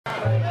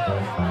We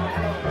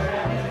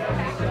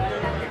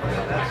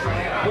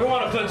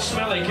want to put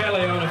Smelley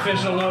Kelley on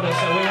official notice,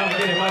 so we want to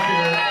get him up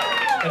here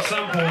at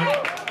some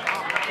point.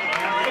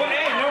 Well,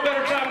 hey, no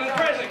better time than the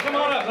present. Come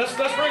on up. Let's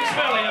bring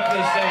Smelley up to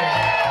the stage.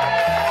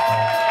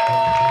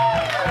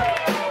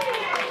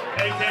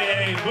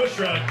 AKA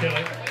Bushrod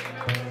Kelley.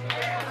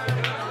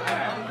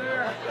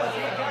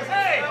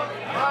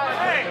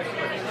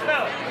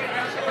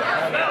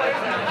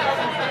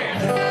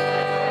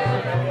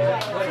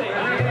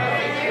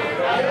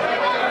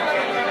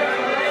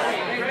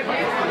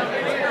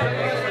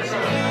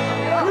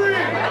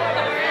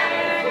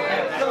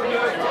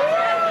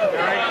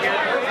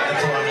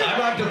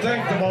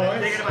 Thank the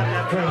boys.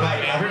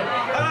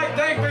 I'd like to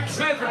thank Rik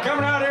Smith for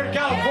coming out here to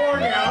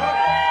California.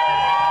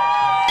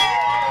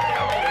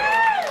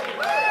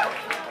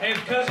 Hey,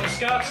 if Cousin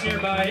Scott's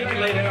nearby, he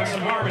can lay down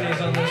some harmonies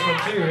on this one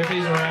too, if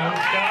he's around.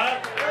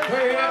 Scott?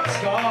 Where at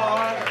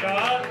Scott?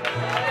 Scott?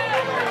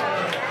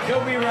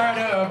 He'll be right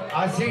up.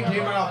 I seen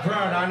him out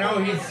front. I know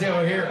he's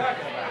still here.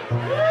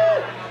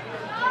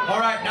 All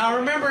right, now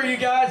remember, you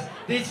guys,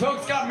 these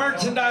folks got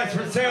merchandise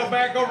for sale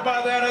back over by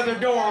that other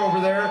door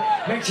over there.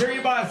 Make sure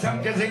you buy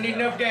something because they need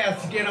enough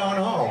gas to get on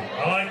home.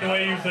 I like the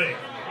way you think.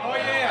 Oh,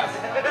 yes.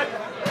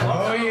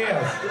 Oh,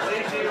 yes.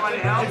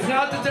 It's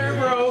not that they're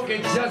broke.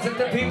 It's just that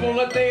the people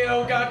that they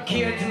owe got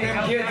kids, and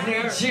them kids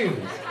need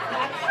shoes.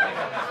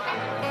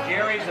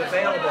 Gary's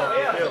available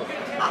if you do.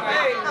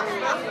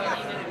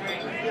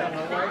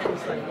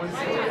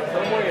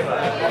 Don't worry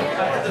about it.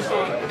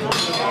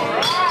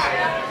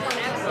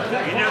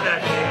 You knew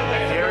that,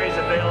 Gary's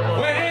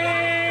available. When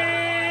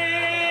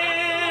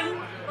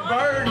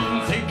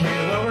burdens and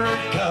killer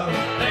come,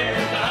 there's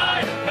a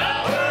higher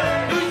power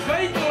who's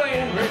faithful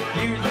and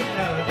refusing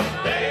none.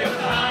 There's a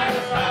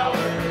higher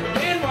power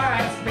and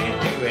wise men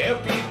to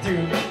help you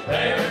through.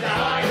 There's a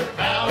higher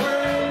power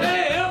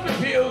they help a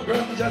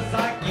pilgrim just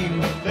like you.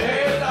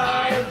 There's a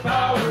higher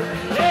power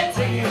that's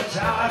in your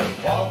child and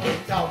walk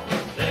and talk.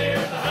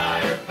 There's a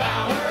higher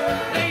power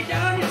lay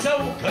down your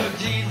soul 'cause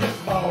Jesus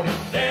bought it.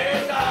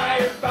 There's a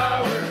higher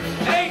power.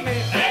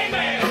 Amen.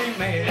 Amen.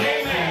 Amen.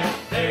 Amen.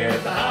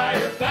 There's a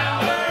higher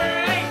power.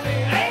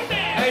 Amen.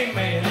 Amen.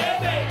 Amen.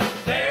 Amen.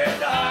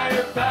 There's a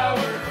higher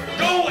power.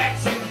 Go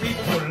asking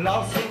people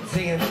lost in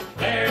sin.